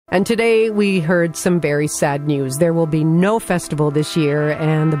And today we heard some very sad news. There will be no festival this year,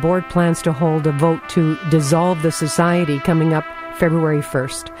 and the board plans to hold a vote to dissolve the society coming up February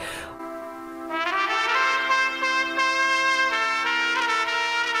 1st.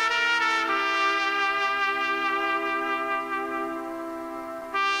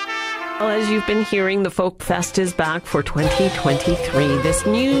 Well, as you've been hearing, the Folk Fest is back for 2023. This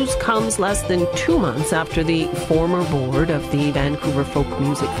news comes less than 2 months after the former board of the Vancouver Folk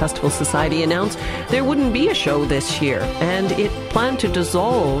Music Festival Society announced there wouldn't be a show this year, and it planned to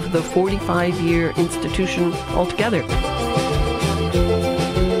dissolve the 45-year institution altogether.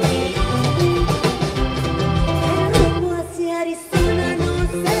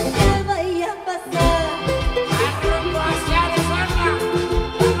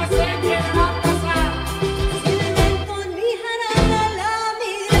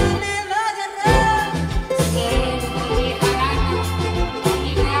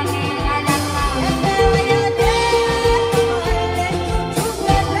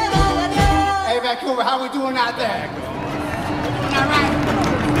 How we doing out there? All right.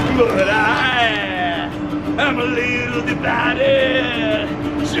 But I'm a little divided.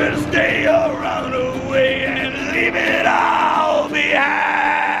 Should stay or run away and leave it all behind.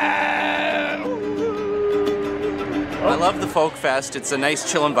 I love the Folk Fest. It's a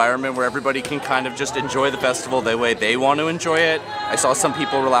nice chill environment where everybody can kind of just enjoy the festival the way they want to enjoy it. I saw some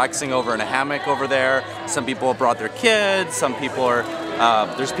people relaxing over in a hammock over there. Some people brought their kids. Some people are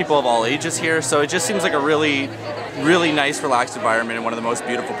there's people of all ages here, so it just seems like a really nice, relaxed environment in one of the most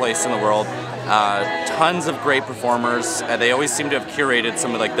beautiful places in the world. Tons of great performers. They always seem to have curated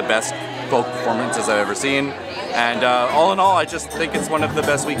some of like the best folk performances I've ever seen. And all in all, I just think it's one of the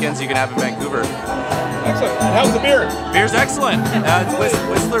best weekends you can have in Vancouver. Excellent. And how's the beer? Beer's excellent. It's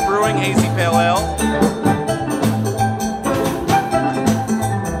Whistler Brewing Hazy Pale Ale.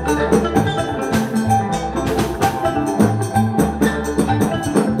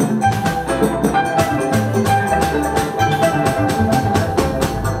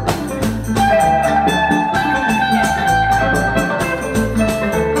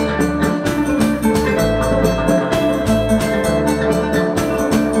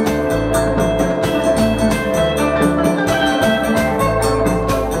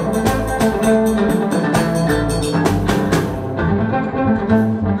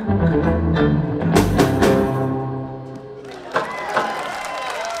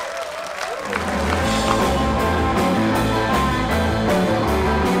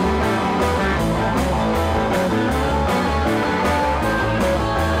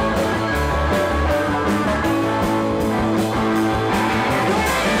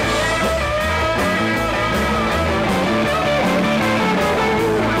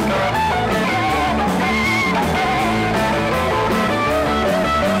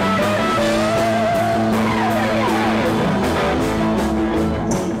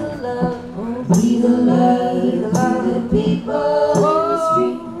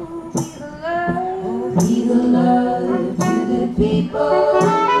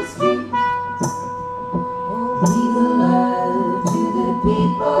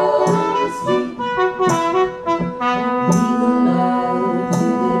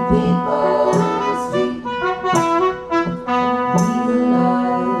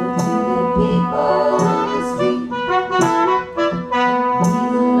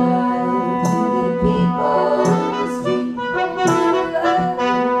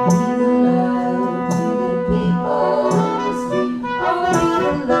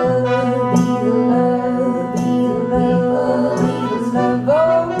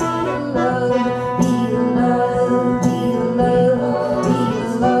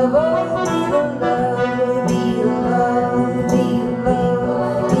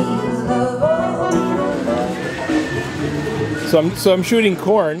 So I'm shooting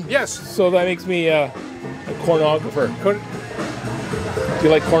corn. Yes. So that makes me a cornographer. Do you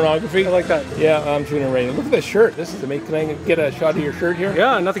like cornography? I like that. Yeah, I'm shooting it right now. Look at this shirt. This is amazing. Can I get a shot of your shirt here?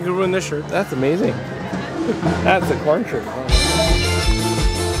 Yeah, nothing could ruin this shirt. That's amazing. That's a corn shirt.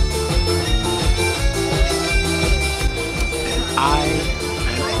 I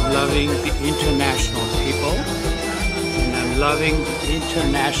am loving the international people, and I'm loving the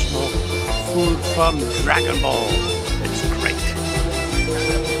international food from Dragon Ball. It's great.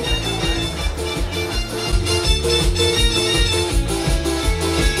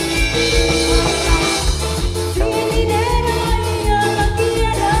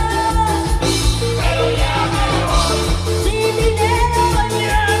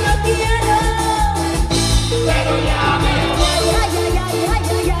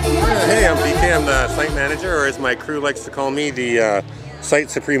 Hey, I'm BK. I'm the site manager, or as my crew likes to call me, the site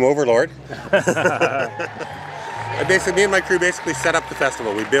supreme overlord. Basically, me and my crew basically set up the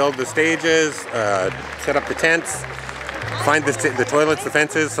festival. We build the stages, set up the tents, find the toilets, the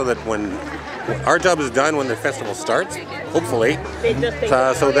fences, so that when our job is done when the festival starts, hopefully,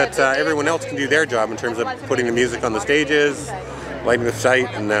 so that everyone else can do their job in terms of putting the music on the stages, lighting the site,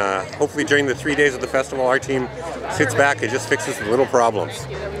 and hopefully during the 3 days of the festival, our team sits back and just fixes the little problems.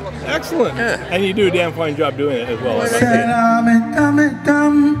 Excellent. Yeah. And you do a damn fine job doing it as well.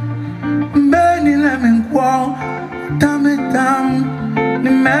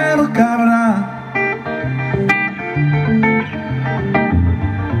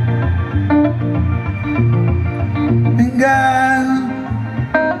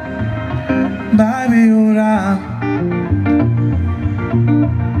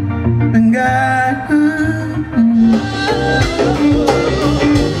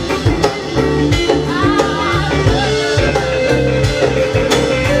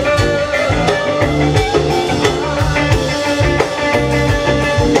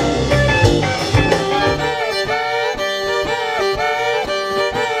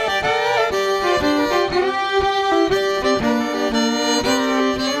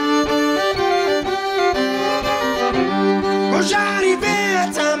 J'arrivais à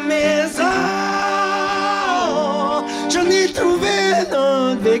ta maison, j'en ai trouvé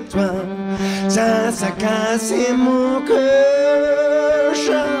notre victoire. Ça casse mon cœur.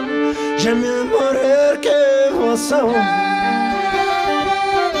 J'aime mieux mourir que mon sang.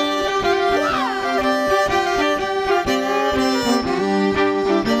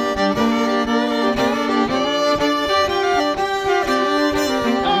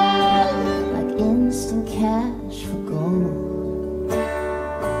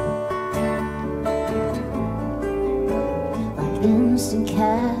 Instant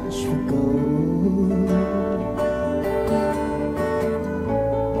cash for gold,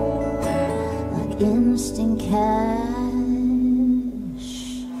 like instant cash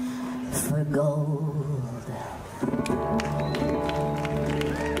for gold.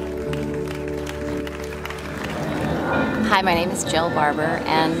 Hi, my name is Jill Barber,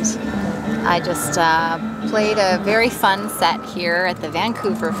 and I just played a very fun set here at the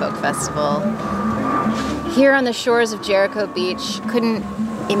Vancouver Folk Festival. Here on the shores of Jericho Beach, couldn't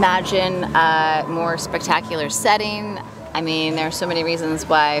imagine a more spectacular setting. I mean, there are so many reasons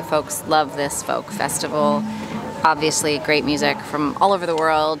why folks love this folk festival. Obviously, great music from all over the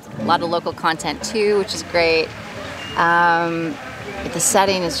world, a lot of local content too, which is great. But the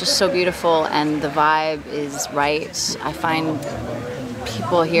setting is just so beautiful and the vibe is right. I find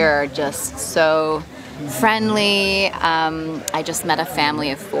people here are just so friendly. I just met a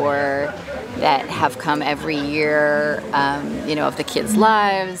family of 4 that have come every year, you know, of the kids'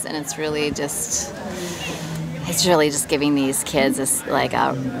 lives, and it's really just giving these kids this, like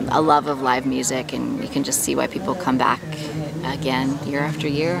a love of live music, and you can just see why people come back again year after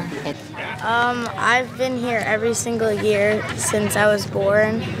year. I've been here every single year since I was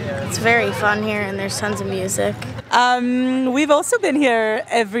born. It's very fun here, and there's tons of music. We've also been here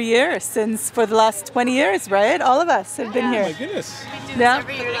every year for the last 20 years, right? All of us have been here. Oh my goodness. Yeah.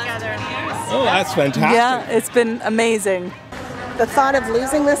 Every year together. Oh, that's fantastic. Yeah, it's been amazing. The thought of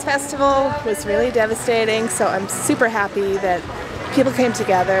losing this festival was really devastating, so I'm super happy that people came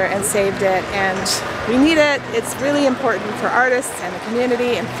together and saved it, and we need it. It's really important for artists and the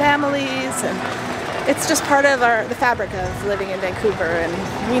community and families, and it's just part of the fabric of living in Vancouver, and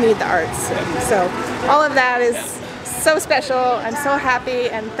we need the arts. And so all of that is so special. I'm so happy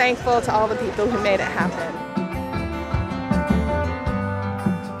and thankful to all the people who made it happen.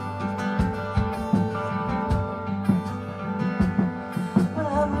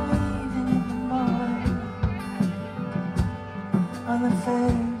 On the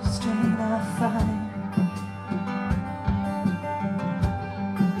first train I find,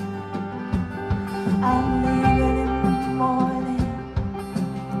 I'm leaving in the morning.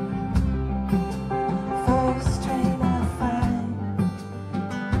 First train I find,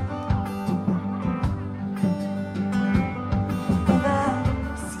 if I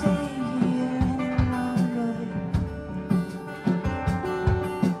stay here any longer,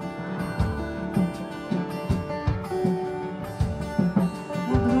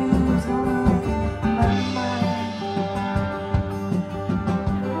 the blues are running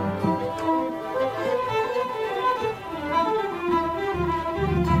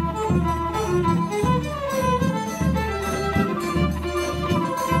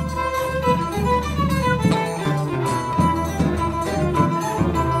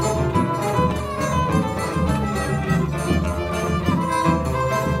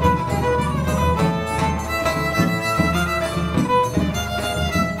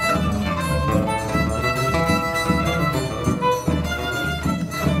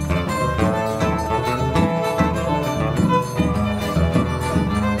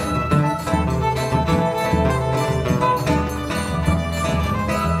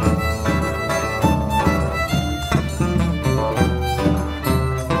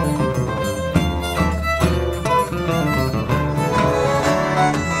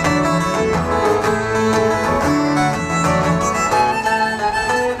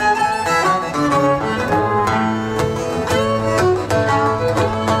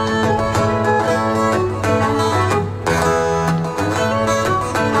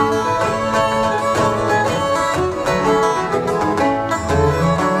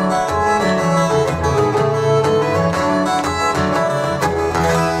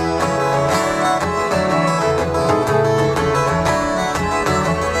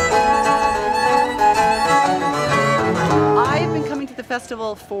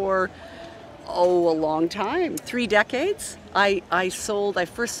festival for a long time, 3 decades. I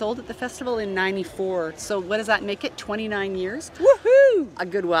first sold at the festival in '94. So what does that make it? 29 years? Woohoo! A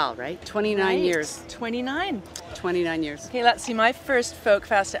good while, right? 29 years. 29. 29 years. Okay, let's see. My first folk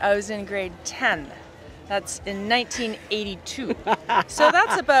fest, I was in grade 10. That's in 1982. So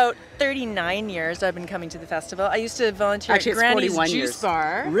that's about 39 years I've been coming to the festival. I used to volunteer Actually, at Granny's 41 Juice years.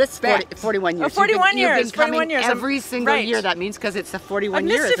 Bar. Respect. 41 years. Oh, 41 years. You've been coming 41 years. every single right. year. That means because it's the 41 I've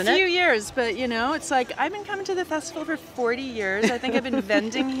years, missed isn't a few it? years, but you know, it's like I've been coming to the festival for 40 years. I think I've been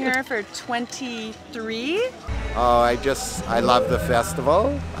vending here for 23. Oh, I love the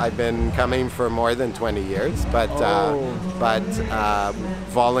festival. I've been coming for more than 20 years, but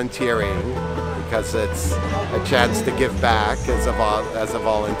volunteering, because it's a chance to give back as a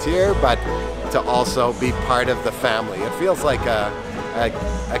volunteer, but to also be part of the family. It feels like a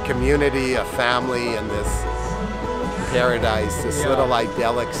community, a family in this paradise, this little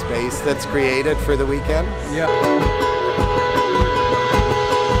idyllic space that's created for the weekend. Yeah.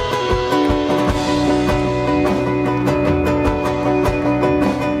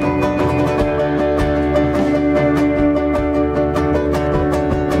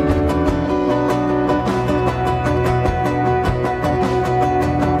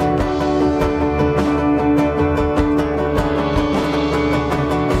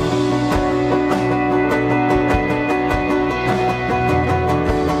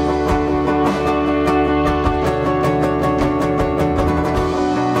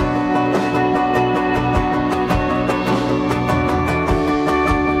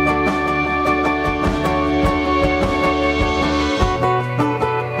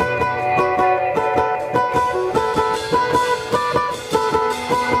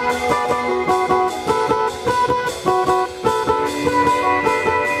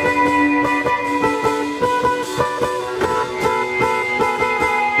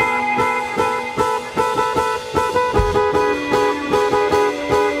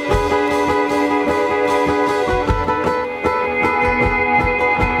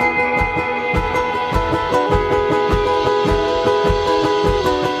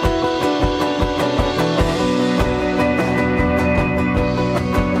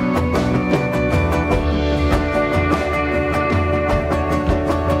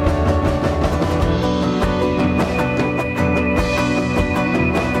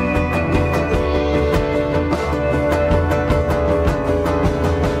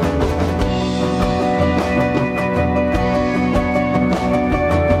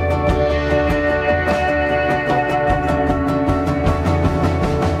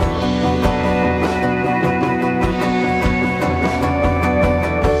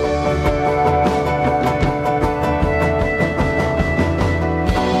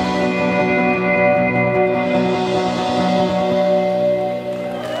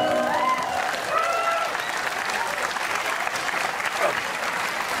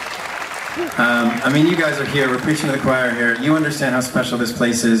 I mean, you guys are here, we're preaching to the choir here. You understand how special this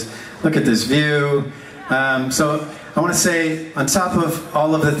place is. Look at this view. So I want to say, on top of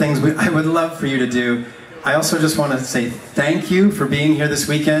all of the things I would love for you to do, I also just want to say thank you for being here this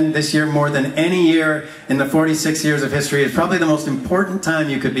weekend. This year, more than any year in the 46 years of history, is probably the most important time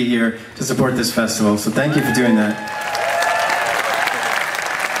you could be here to support this festival. So thank you for doing that.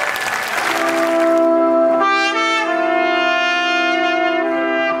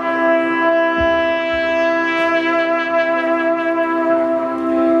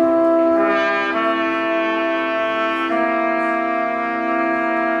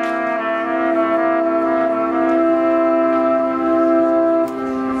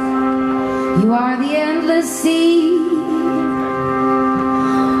 You are the endless sea.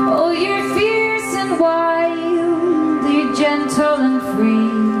 Oh, you're fierce and wild, you're gentle and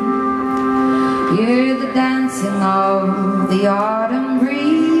free. You're the dancing of the autumn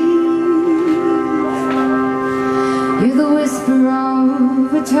breeze. You're the whisper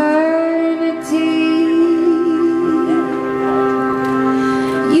of eternity.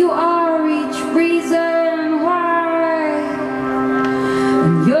 You are each reason why,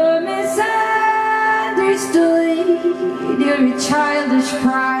 and you're you're a childish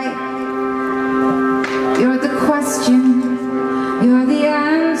pride. You're the question, you're the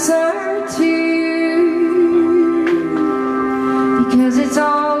answer to, because it's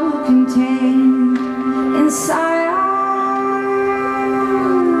all contained inside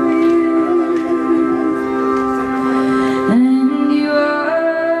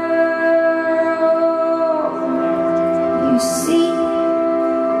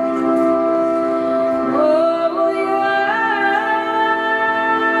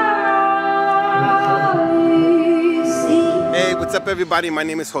everybody, my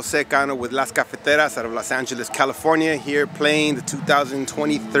name is Jose Cano with Las Cafeteras out of Los Angeles, California, here playing the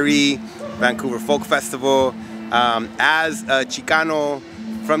 2023 Vancouver Folk Festival. As a Chicano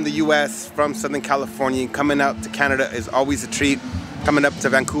from the US, from Southern California, coming out to Canada is always a treat. Coming up to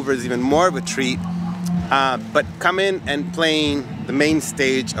Vancouver is even more of a treat. But coming and playing the main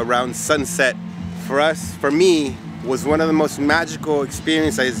stage around sunset for us, for me, was one of the most magical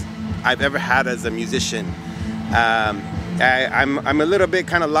experiences I've ever had as a musician. I'm a little bit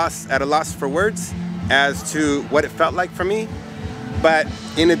kind of at a loss for words as to what it felt like for me. But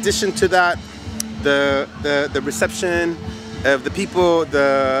in addition to that, the reception of the people,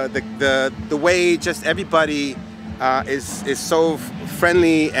 the way just everybody is so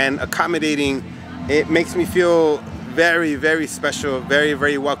friendly and accommodating, it makes me feel very, very special, very,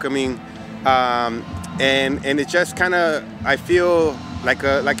 very welcoming, and it just kind of, I feel like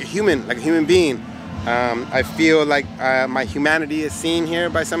a human being. I feel like my humanity is seen here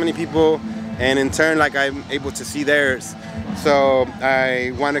by so many people, and in turn, like I'm able to see theirs. So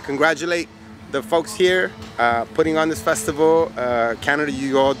I want to congratulate the folks here putting on this festival. Canada,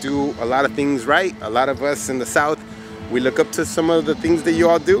 you all do a lot of things right. A lot of us in the South, we look up to some of the things that you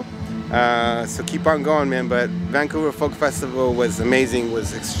all do. So keep on going, man. But Vancouver Folk Festival was amazing,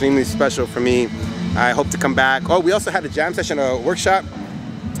 was extremely special for me. I hope to come back. Oh, we also had a jam session, a workshop.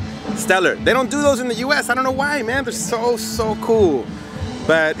 Stellar. They don't do those in the US. I don't know why, man. They're so cool.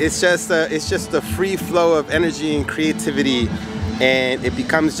 But it's just a free flow of energy and creativity, and it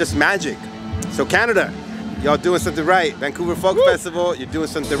becomes just magic. So Canada, y'all doing something right. Vancouver Folk Festival, you're doing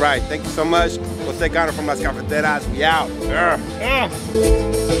something right. Thank you so much. Jose Cano from Las Cafeteras. We out.